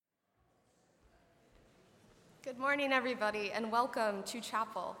Good morning, everybody, and welcome to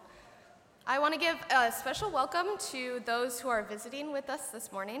chapel. I want to give a special welcome to those who are visiting with us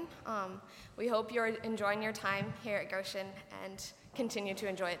this morning. We hope you're enjoying your time here at Goshen and continue to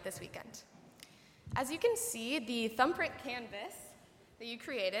enjoy it this weekend. As you can see, the thumbprint canvas that you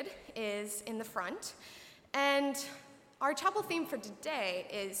created is in the front, and our chapel theme for today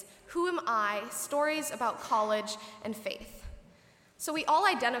is Who Am I? Stories about College and Faith. So we all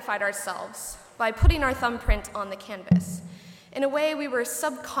identified ourselves by putting our thumbprint on the canvas. In a way, we were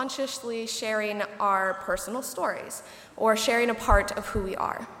subconsciously sharing our personal stories or sharing a part of who we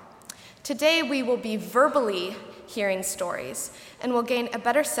are. Today, we will be verbally hearing stories and will gain a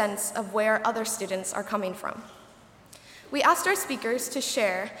better sense of where other students are coming from. We asked our speakers to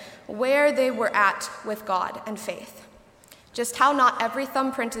share where they were at with God and faith. Just how not every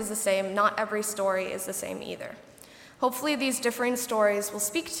thumbprint is the same, not every story is the same either. Hopefully these differing stories will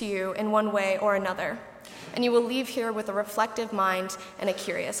speak to you in one way or another, and you will leave here with a reflective mind and a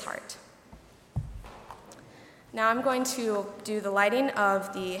curious heart. Now I'm going to do the lighting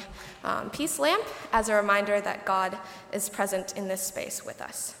of the peace lamp as a reminder that God is present in this space with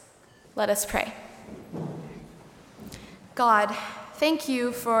us. Let us pray. God, thank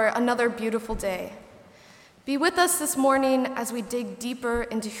you for another beautiful day. Be with us this morning as we dig deeper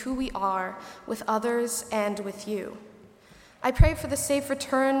into who we are with others and with you. I pray for the safe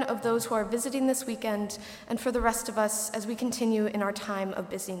return of those who are visiting this weekend and for the rest of us as we continue in our time of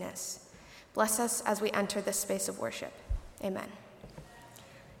busyness. Bless us as we enter this space of worship. Amen.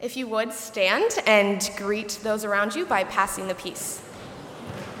 If you would, stand and greet those around you by passing the peace.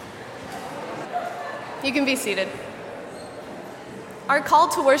 You can be seated. Our call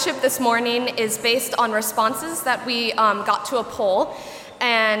to worship this morning is based on responses that we got to a poll.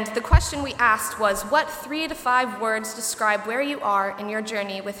 And the question we asked was, what 3 to 5 words describe where you are in your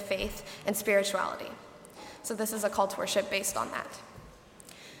journey with faith and spirituality? So this is a call to worship based on that.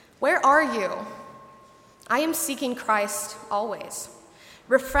 Where are you? I am seeking Christ always,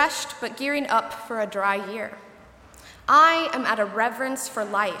 refreshed but gearing up for a dry year. I am at a reverence for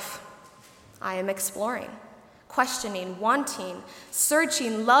life. I am exploring, questioning, wanting,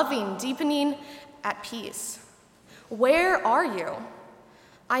 searching, loving, deepening, at peace. Where are you?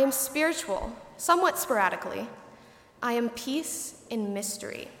 I am spiritual, somewhat sporadically. I am peace in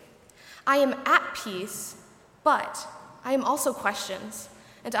mystery. I am at peace, but I am also questions,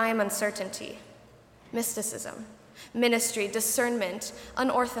 and I am uncertainty, mysticism, ministry, discernment,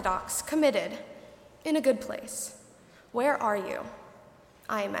 unorthodox, committed, in a good place. Where are you?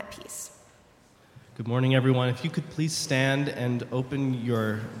 I am at peace. Good morning, everyone. If you could please stand and open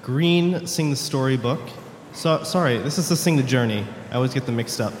your green Sing the Story book. Sorry, this is the Sing the Journey. I always get them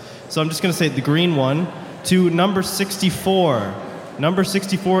mixed up. So I'm just going to say the green one to number 64. Number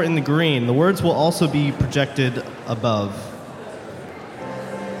 64 in the green. The words will also be projected above.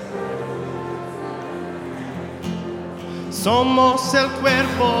 Somos el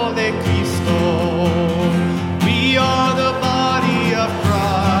cuerpo de Cristo. We are the body of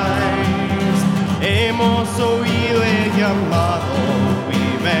Christ. Hemos oído el llamado.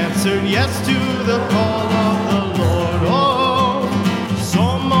 We've answered yes to the call of the Lord. Oh,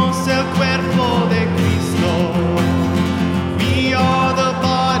 somos el cuerpo de Cristo. We are the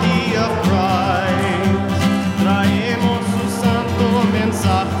body of Christ. Traemos su santo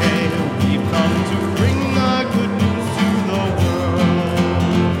mensaje. We've come to bring the good news to the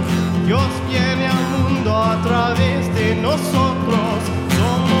world. Dios viene al mundo a través de nosotros.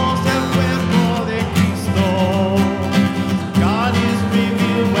 Somos el cuerpo de Cristo. God is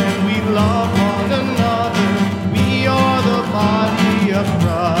revealed when we love one another.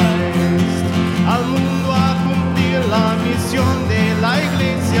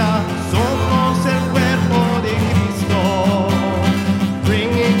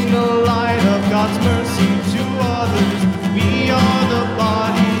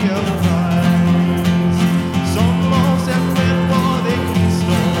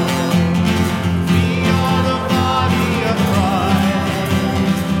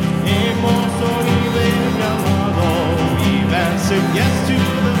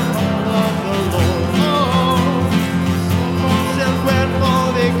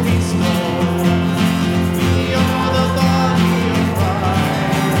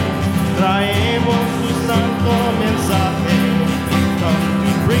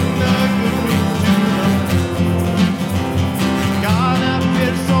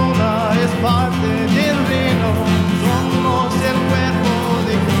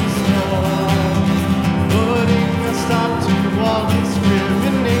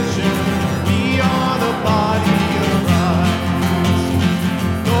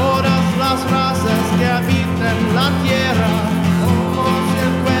 en la tierra, somos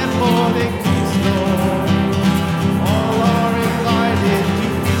el cuerpo de Cristo. All are invited to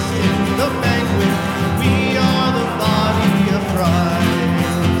feast in the banquet. We are the body of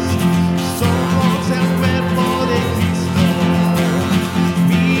Christ. Somos el cuerpo de Cristo.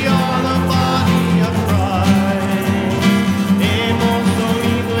 We are the body of Christ. Hemos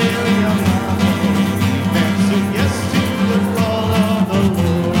oído el llamado. We've answered yes to the call of the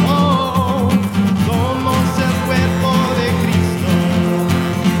Lord. Oh, somos el cuerpo de Cristo.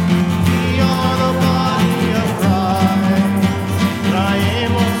 We are the body of Christ.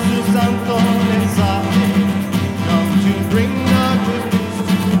 Traemos su santo mensaje. Come to bring the good news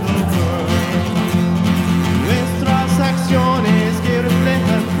to the world. Nuestras acciones que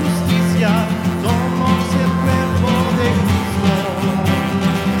reflejan justicia. Somos el cuerpo de Cristo.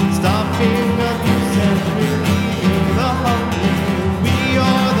 Stopping abuse and relieving the hungry. We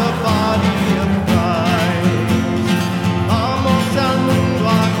are the body of Christ. Vamos al mundo a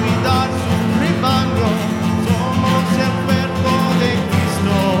cuidar su rebaño. Somos el cuerpo de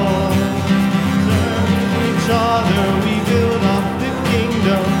Cristo. Serving each other, we build up the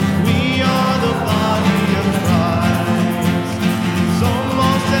kingdom. We are the body of Christ.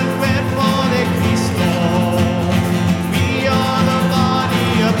 Somos el cuerpo de Cristo. We are the body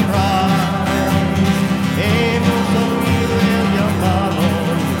of Christ. Hemos oído el llamado.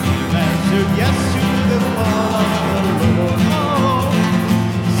 We've answered yes to the call of the Lord. Oh,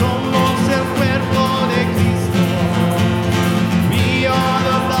 somos el cuerpo de Cristo. We are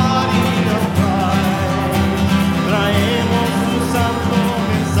the body of Christ. Traemos su santo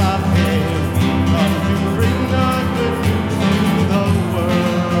mensaje. We come to bring the good news to the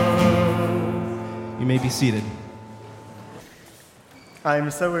world. You may be seated.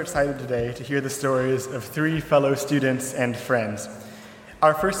 I'm so excited today to hear the stories of 3 fellow students and friends.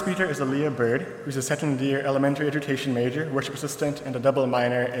 Our first speaker is Alia Byrd, who's a second-year elementary education major, worship assistant, and a double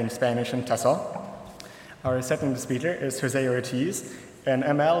minor in Spanish and TESOL. Our second speaker is Jose Ortiz, an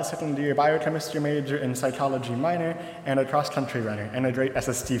ML second-year biochemistry major and psychology minor, and a cross-country runner, and a great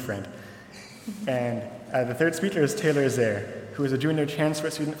SST friend. And the third speaker is Taylor Zehr, who is a junior transfer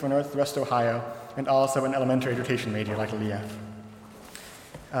student from Northwest Ohio, and also an elementary education major like Alia.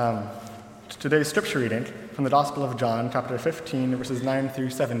 Today's scripture reading from the Gospel of John, chapter 15, verses 9 through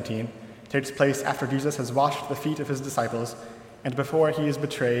 17, takes place after Jesus has washed the feet of his disciples and before he is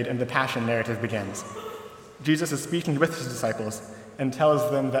betrayed and the passion narrative begins. Jesus is speaking with his disciples and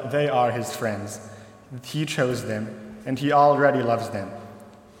tells them that they are his friends. He chose them, and he already loves them.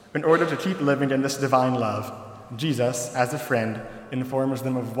 In order to keep living in this divine love, Jesus, as a friend, informs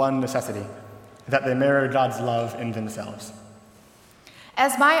them of one necessity, that they mirror God's love in themselves.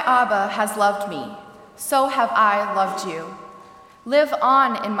 As my Abba has loved me, so have I loved you. Live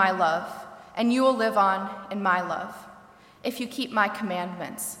on in my love, and you will live on in my love, if you keep my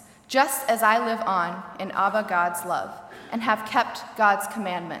commandments, just as I live on in Abba God's love, and have kept God's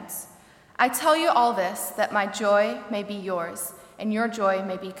commandments. I tell you all this, that my joy may be yours, and your joy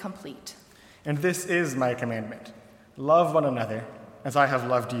may be complete. And this is my commandment: love one another as I have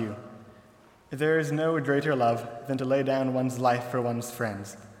loved you. There is no greater love than to lay down one's life for one's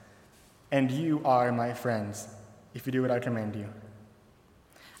friends. And you are my friends, if you do what I command you.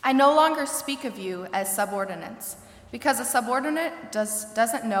 I no longer speak of you as subordinates, because a subordinate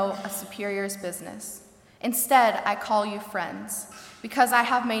doesn't know a superior's business. Instead, I call you friends, because I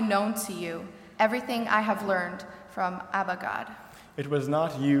have made known to you everything I have learned from Abba God. It was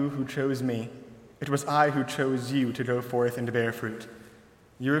not you who chose me. It was I who chose you to go forth and bear fruit.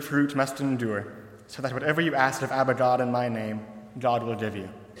 Your fruit must endure, so that whatever you ask of Abba God in my name, God will give you.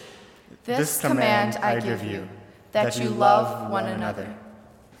 This command I give you, that you love one another.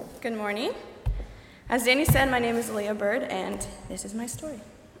 Good morning. As Danny said, my name is Alia Byrd, and this is my story.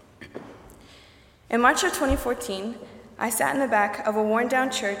 In March of 2014, I sat in the back of a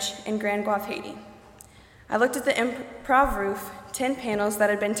worn-down church in Grand Guave, Haiti. I looked at the improv roof, 10 panels that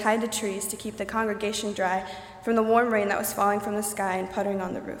had been tied to trees to keep the congregation dry from the warm rain that was falling from the sky and puttering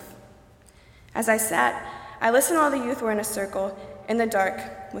on the roof. As I sat, I listened while the youth were in a circle in the dark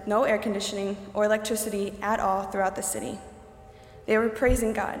with no air conditioning or electricity at all throughout the city. They were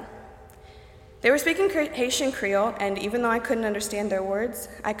praising God. They were speaking Haitian Creole, and even though I couldn't understand their words,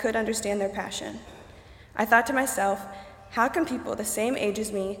 I could understand their passion. I thought to myself, how can people the same age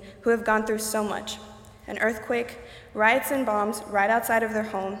as me who have gone through so much, an earthquake, riots and bombs right outside of their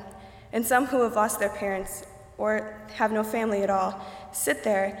home, and some who have lost their parents or have no family at all, sit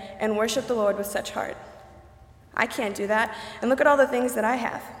there and worship the Lord with such heart? I can't do that, and look at all the things that I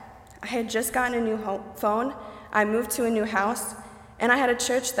have. I had just gotten a new phone, I moved to a new house, and I had a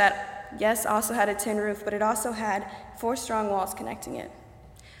church that yes, also had a tin roof, but it also had 4 strong walls connecting it.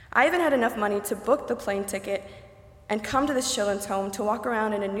 I even had enough money to book the plane ticket and come to this children's home to walk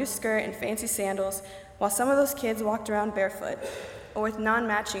around in a new skirt and fancy sandals while some of those kids walked around barefoot or with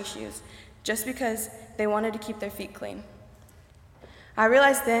non-matching shoes just because they wanted to keep their feet clean. I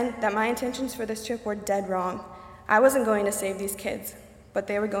realized then that my intentions for this trip were dead wrong. I wasn't going to save these kids, but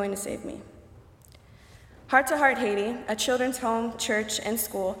they were going to save me. Heart to Heart Haiti, a children's home, church, and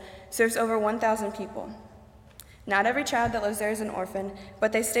school, serves over 1,000 people. Not every child that lives there is an orphan,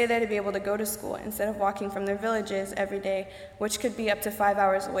 but they stay there to be able to go to school instead of walking from their villages every day, which could be up to 5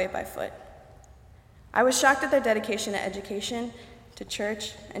 hours away by foot. I was shocked at their dedication to education, to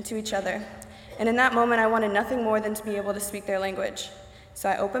church, and to each other. And in that moment, I wanted nothing more than to be able to speak their language. So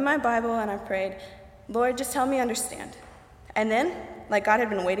I opened my Bible and I prayed, Lord, just help me understand. And then, like God had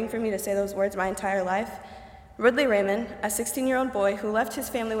been waiting for me to say those words my entire life, Ridley Raymond, a 16-year-old boy who left his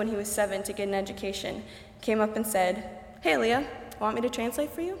family when he was 7 to get an education, came up and said, "Hey, Leah, want me to translate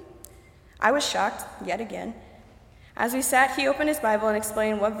for you?" I was shocked, yet again. As we sat, he opened his Bible and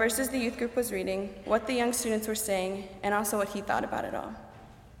explained what verses the youth group was reading, what the young students were saying, and also what he thought about it all.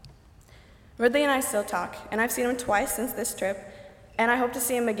 Ridley and I still talk, and I've seen him twice since this trip, and I hope to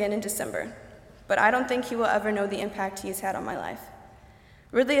see him again in December. But I don't think he will ever know the impact he has had on my life.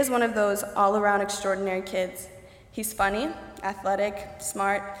 Ridley is one of those all-around extraordinary kids. He's funny, athletic,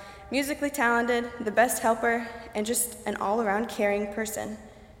 smart, musically talented, the best helper, and just an all-around caring person.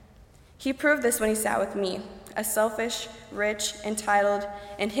 He proved this when he sat with me, a selfish, rich, entitled,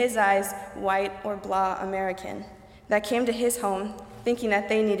 in his eyes, white or blah American, that came to his home thinking that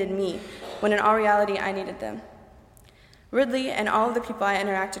they needed me, when in all reality I needed them. Ridley and all of the people I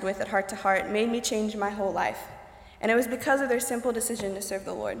interacted with at Heart to Heart made me change my whole life, and it was because of their simple decision to serve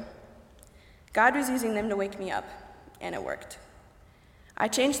the Lord. God was using them to wake me up, and it worked. I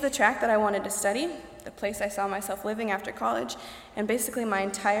changed the track that I wanted to study, the place I saw myself living after college, and basically my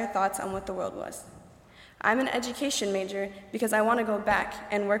entire thoughts on what the world was. I'm an education major because I want to go back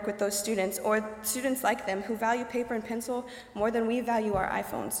and work with those students, or students like them, who value paper and pencil more than we value our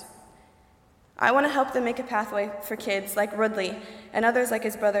iPhones. I want to help them make a pathway for kids like Ridley and others like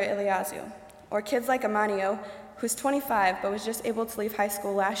his brother Eliazu, or kids like Amanio, who's 25 but was just able to leave high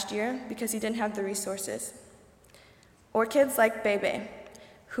school last year because he didn't have the resources. Or kids like Bebe,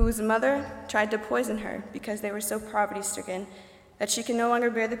 whose mother tried to poison her because they were so poverty-stricken that she can no longer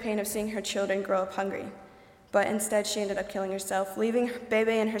bear the pain of seeing her children grow up hungry. But instead, she ended up killing herself, leaving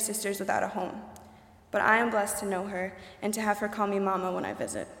Bebe and her sisters without a home. But I am blessed to know her and to have her call me Mama when I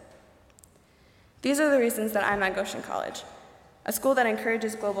visit. These are the reasons that I'm at Goshen College, a school that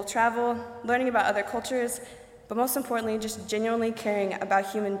encourages global travel, learning about other cultures, but most importantly, just genuinely caring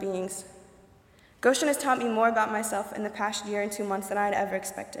about human beings. Goshen has taught me more about myself in the past year and 2 months than I had ever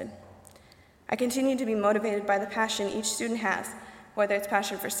expected. I continue to be motivated by the passion each student has, whether it's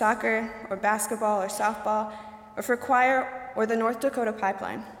passion for soccer, or basketball, or softball, or for choir, or the North Dakota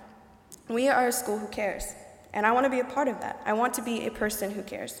Pipeline. We are a school who cares, and I want to be a part of that. I want to be a person who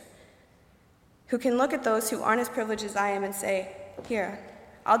cares, who can look at those who aren't as privileged as I am and say, "Here,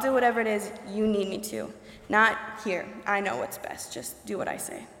 I'll do whatever it is you need me to. Not, here, I know what's best, just do what I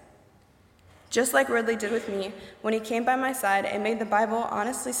say." Just like Ridley did with me, when he came by my side and made the Bible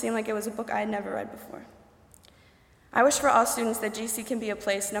honestly seem like it was a book I had never read before. I wish for all students that GC can be a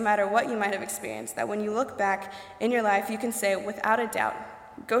place, no matter what you might have experienced, that when you look back in your life, you can say, without a doubt,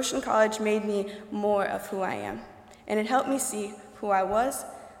 Goshen College made me more of who I am, and it helped me see who I was,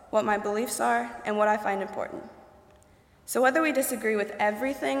 what my beliefs are, and what I find important. So whether we disagree with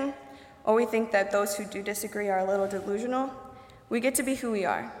everything, or we think that those who do disagree are a little delusional, we get to be who we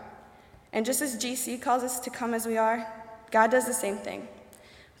are. And just as GC calls us to come as we are, God does the same thing.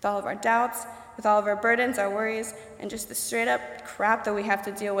 With all of our doubts, with all of our burdens, our worries, and just the straight up crap that we have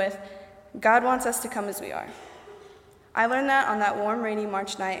to deal with, God wants us to come as we are. I learned that on that warm, rainy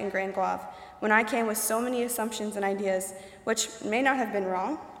March night in Grand Guave, when I came with so many assumptions and ideas, which may not have been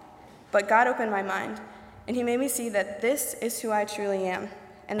wrong, but God opened my mind, and he made me see that this is who I truly am,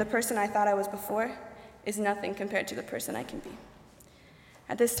 and the person I thought I was before is nothing compared to the person I can be.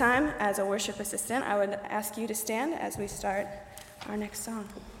 At this time, as a worship assistant, I would ask you to stand as we start our next song.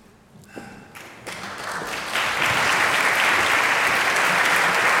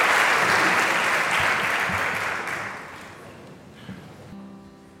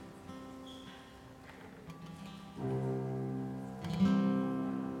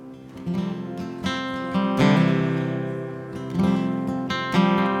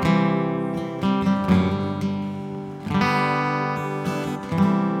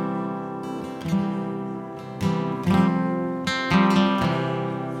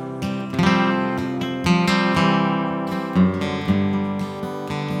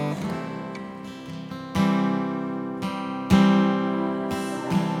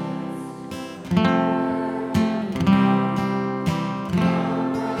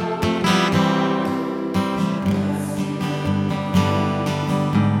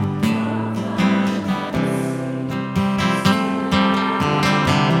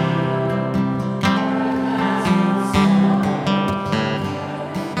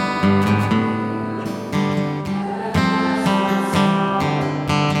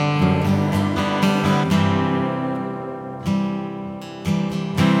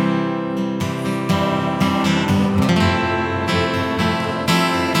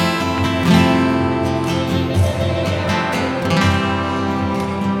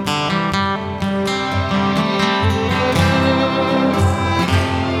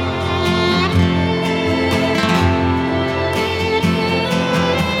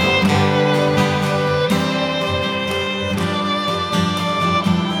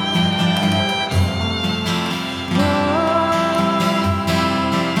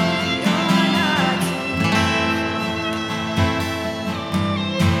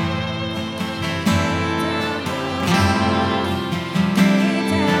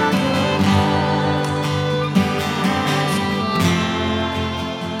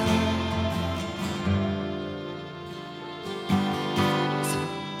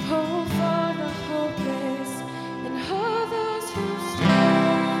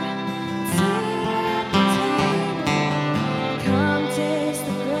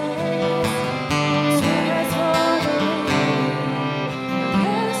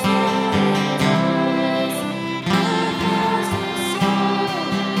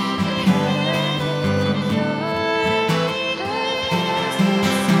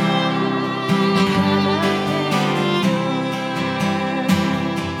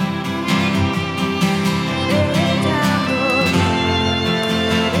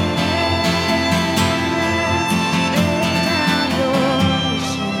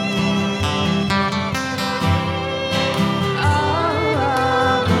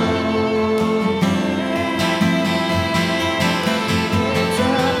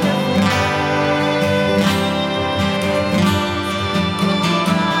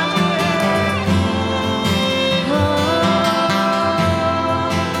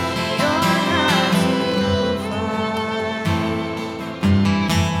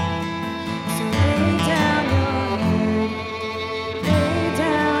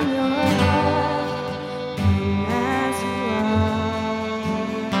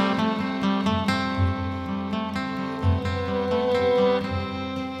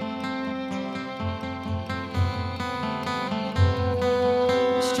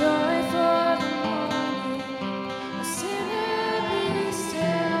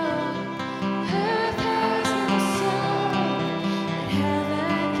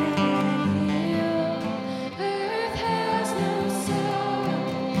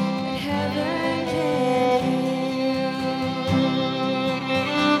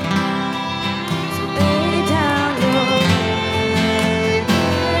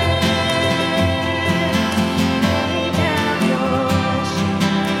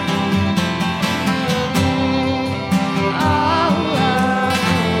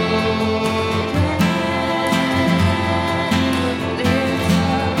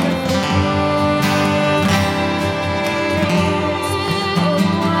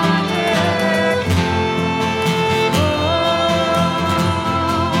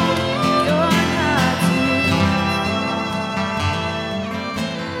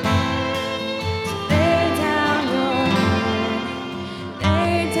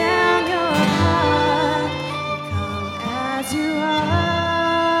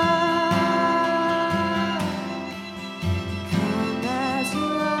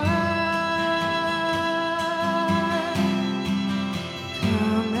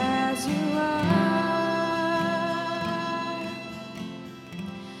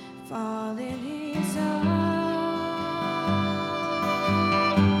 fall in his arms.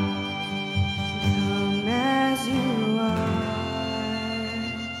 Come as you are.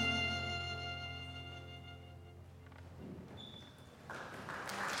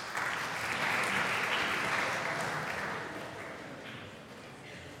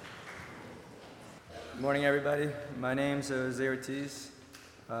 Good morning, everybody. My name's Zehr Ortiz.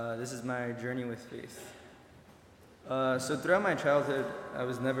 This is my journey with faith. So throughout my childhood, I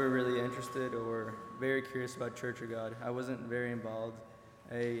was never really interested or very curious about church or God. I wasn't very involved.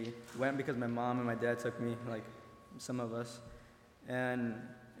 I went because my mom and my dad took me, like some of us, and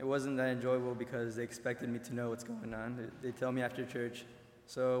it wasn't that enjoyable because they expected me to know what's going on. They tell me after church,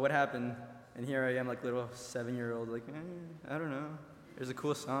 so what happened? And here I am, like little 7-year-old, like, I don't know. There's a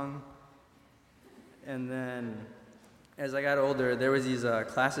cool song. And then as I got older, there was these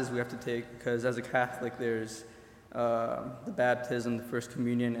classes we have to take because as a Catholic, there's the baptism, the first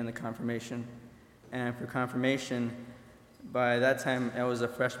communion, and the confirmation. And for confirmation, by that time, I was a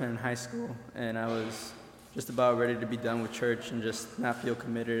freshman in high school, and I was just about ready to be done with church and just not feel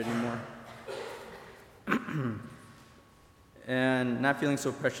committed anymore. And not feeling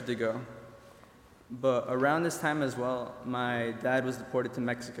so pressured to go. But around this time as well, my dad was deported to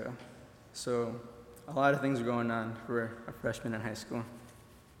Mexico. So a lot of things were going on for a freshman in high school.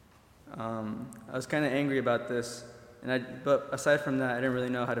 I was kind of angry about this, but aside from that, I didn't really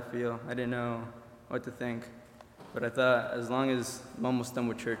know how to feel. I didn't know what to think. But I thought, as long as I'm almost done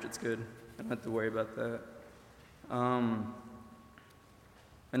with church, it's good. I don't have to worry about that.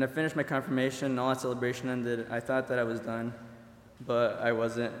 When I finished my confirmation and all that celebration ended, I thought that I was done, but I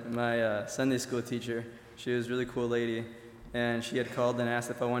wasn't. My Sunday school teacher, she was a really cool lady, and she had called and asked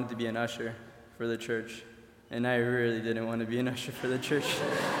if I wanted to be an usher for the church, and I really didn't want to be an usher for the church.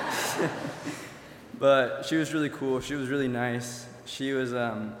 But she was really cool. She was really nice. She would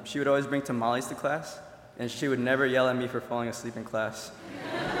always bring tamales to class, and she would never yell at me for falling asleep in class,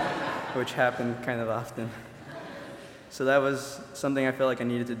 which happened kind of often. So that was something I felt like I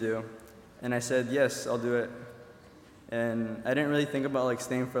needed to do, and I said, yes, I'll do it. And I didn't really think about like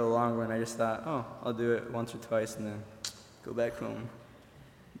staying for the long run. I just thought, oh, I'll do it once or twice and then go back home.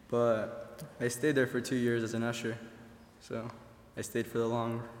 But I stayed there for 2 years as an usher, so I stayed for the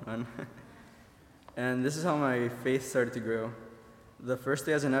long run. And this is how my faith started to grow. The first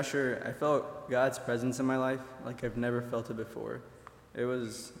day as an usher, I felt God's presence in my life like I've never felt it before. It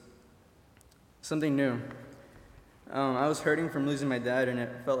was something new. I was hurting from losing my dad, and it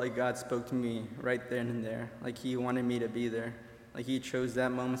felt like God spoke to me right then and there, like he wanted me to be there. Like he chose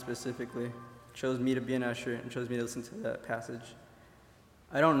that moment specifically, chose me to be an usher, and chose me to listen to that passage.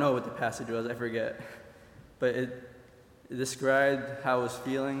 I don't know what the passage was, I forget. But it described how I was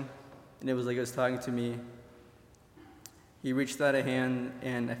feeling, and it was like it was talking to me. He reached out a hand,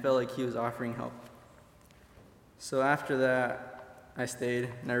 and I felt like he was offering help. So after that, I stayed,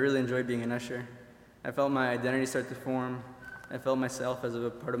 and I really enjoyed being an usher. I felt my identity start to form. I felt myself as a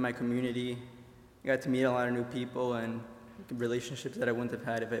part of my community. I got to meet a lot of new people and relationships that I wouldn't have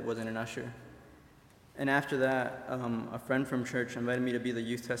had if it wasn't an usher. And after that, a friend from church invited me to be the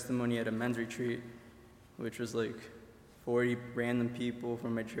youth testimony at a men's retreat, which was like 40 random people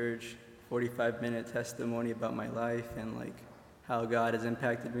from my church, 45-minute testimony about my life and like how God has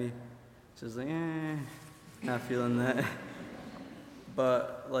impacted me. So I was like, not feeling that.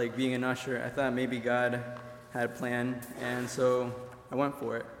 But like being an usher, I thought maybe God had a plan, and so I went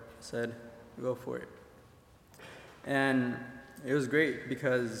for it. I said, go for it. And it was great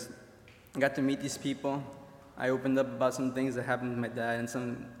because I got to meet these people. I opened up about some things that happened with my dad and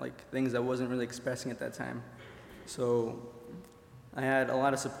some like things I wasn't really expressing at that time. So I had a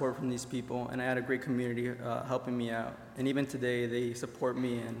lot of support from these people, and I had a great community helping me out. And even today, they support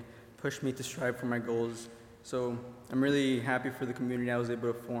me and push me to strive for my goals. So I'm really happy for the community I was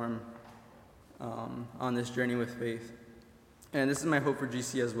able to form on this journey with faith. And this is my hope for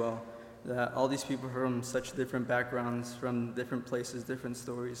GC as well, that all these people from such different backgrounds, from different places, different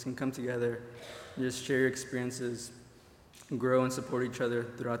stories, can come together and just share your experiences, and grow and support each other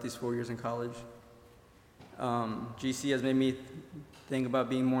throughout these 4 years in college. GC has made me think about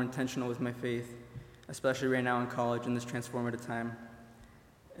being more intentional with my faith, especially right now in college in this transformative time.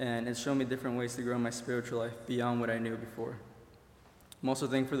 And it's shown me different ways to grow my spiritual life beyond what I knew before. I'm also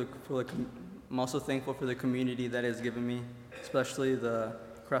thankful for the community that has given me, especially the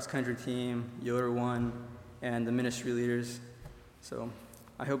cross-country team, Yoder One, and the ministry leaders. So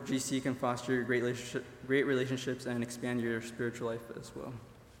I hope GC can foster great relationships and expand your spiritual life as well.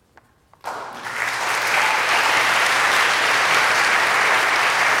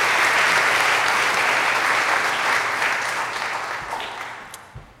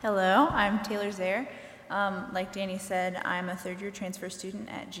 Hello, I'm Taylor Zehr. Like Danny said, I'm a third-year transfer student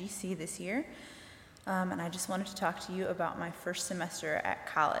at GC this year, and I just wanted to talk to you about my first semester at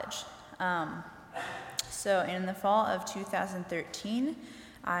college. So in the fall of 2013,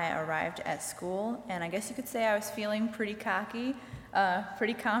 I arrived at school, and I guess you could say I was feeling pretty cocky,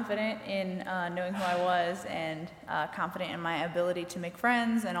 pretty confident in knowing who I was, and confident in my ability to make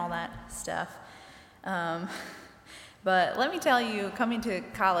friends and all that stuff. But let me tell you, coming to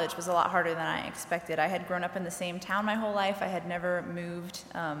college was a lot harder than I expected. I had grown up in the same town my whole life. I had never moved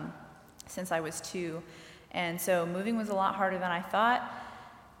since I was 2. And so moving was a lot harder than I thought.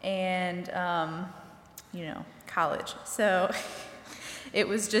 And, college. So it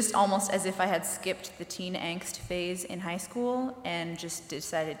was just almost as if I had skipped the teen angst phase in high school and just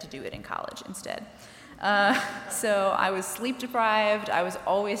decided to do it in college instead. So I was sleep deprived. I was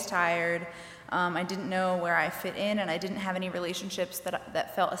always tired. I didn't know where I fit in, and I didn't have any relationships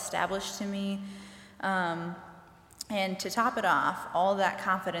that felt established to me. And to top it off, all that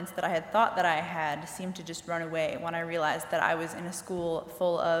confidence that I had thought that I had seemed to just run away when I realized that I was in a school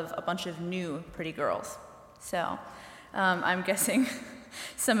full of a bunch of new pretty girls. So I'm guessing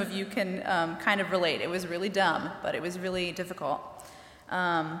some of you can kind of relate. It was really dumb, but it was really difficult.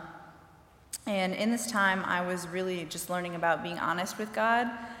 And in this time, I was really just learning about being honest with God,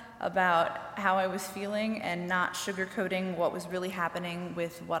 about how I was feeling, and not sugarcoating what was really happening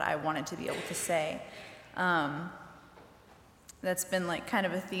with what I wanted to be able to say. That's been like kind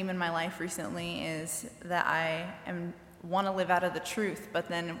of a theme in my life recently, is that I want to live out of the truth, but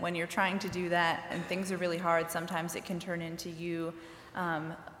then when you're trying to do that and things are really hard, sometimes it can turn into you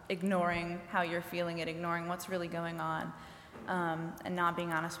ignoring how you're feeling and ignoring what's really going on, and not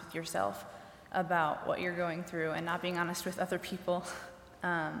being honest with yourself about what you're going through, and not being honest with other people.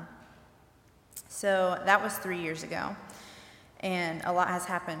 So that was 3 years ago, and a lot has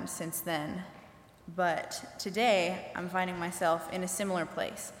happened since then. But today, I'm finding myself in a similar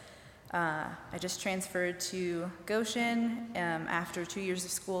place. I just transferred to Goshen after 2 years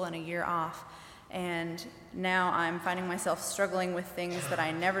of school and a year off, and now I'm finding myself struggling with things that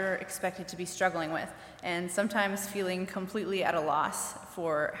I never expected to be struggling with, and sometimes feeling completely at a loss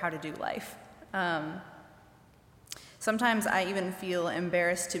for how to do life. Sometimes I even feel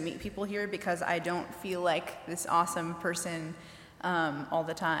embarrassed to meet people here because I don't feel like this awesome person all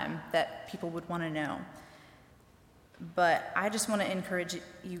the time that people would want to know. But I just want to encourage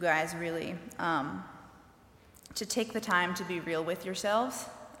you guys really to take the time to be real with yourselves,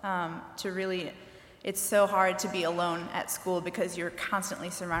 it's so hard to be alone at school because you're constantly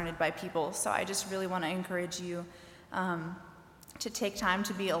surrounded by people. So I just really want to encourage you to take time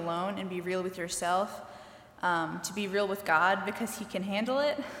to be alone and be real with yourself. To be real with God because He can handle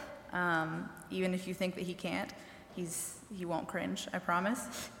it, even if you think that He can't. He won't cringe, I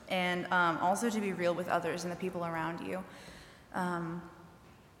promise. And also to be real with others and the people around you, and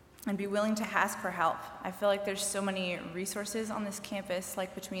be willing to ask for help. I feel like there's so many resources on this campus,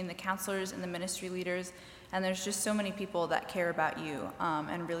 like between the counselors and the ministry leaders, and there's just so many people that care about you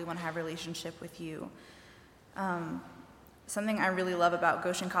and really want to have a relationship with you. Something I really love about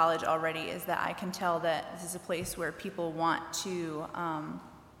Goshen College already is that I can tell that this is a place where people want to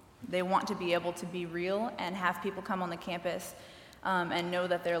be able to be real and have people come on the campus and know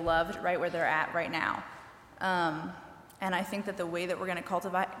that they're loved right where they're at right now. And I think that the way that we're going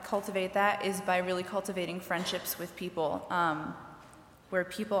to cultivate that is by really cultivating friendships with people, where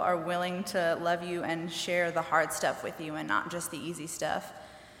people are willing to love you and share the hard stuff with you and not just the easy stuff.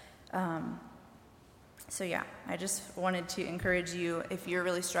 So yeah, I just wanted to encourage you, if you're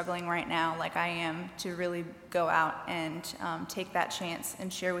really struggling right now, like I am, to really go out and take that chance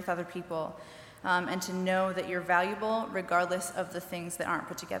and share with other people, and to know that you're valuable regardless of the things that aren't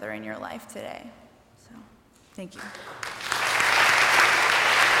put together in your life today. So, thank you.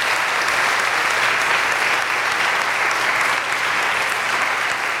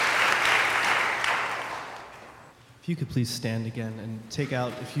 If you could please stand again and take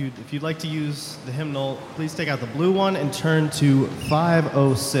out, if you'd like to use the hymnal, please take out the blue one and turn to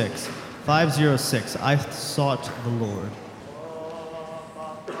 506. 506, I sought the Lord.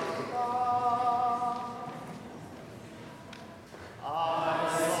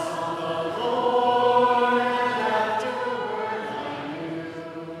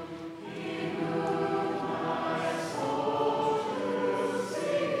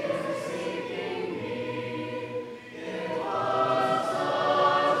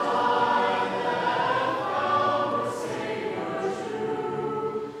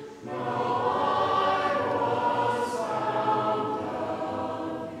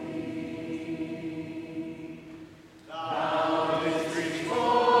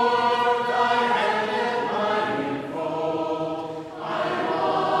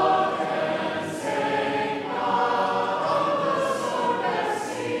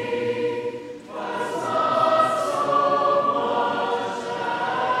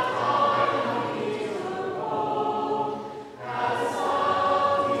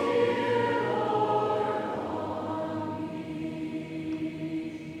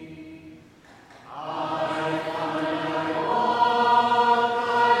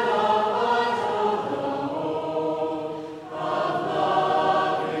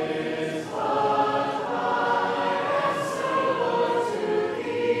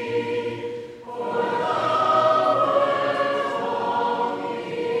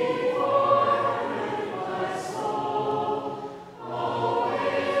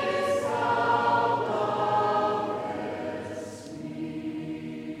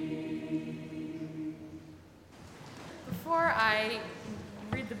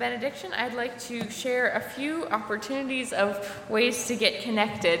 benediction, I'd like to share a few opportunities of ways to get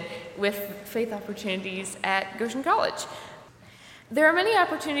connected with faith opportunities at Goshen College. There are many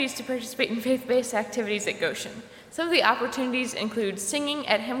opportunities to participate in faith-based activities at Goshen. Some of the opportunities include singing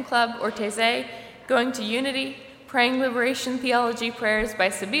at Hymn Club Ortiz, going to Unity, praying liberation theology prayers by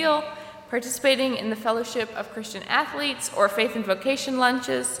Sabile, participating in the Fellowship of Christian Athletes or Faith and Vocation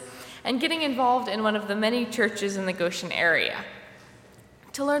lunches, and getting involved in one of the many churches in the Goshen area.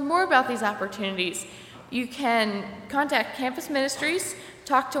 To learn more about these opportunities, you can contact campus ministries,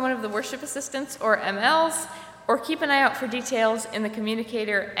 talk to one of the worship assistants or MLs, or keep an eye out for details in the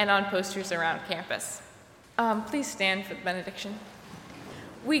communicator and on posters around campus. Please stand for the benediction.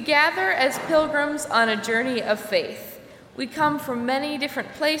 We gather as pilgrims on a journey of faith. We come from many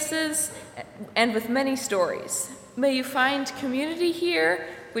different places and with many stories. May you find community here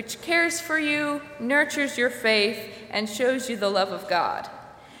which cares for you, nurtures your faith, and shows you the love of God.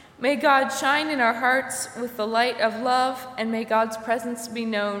 May God shine in our hearts with the light of love, and may God's presence be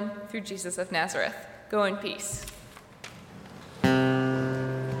known through Jesus of Nazareth. Go in peace.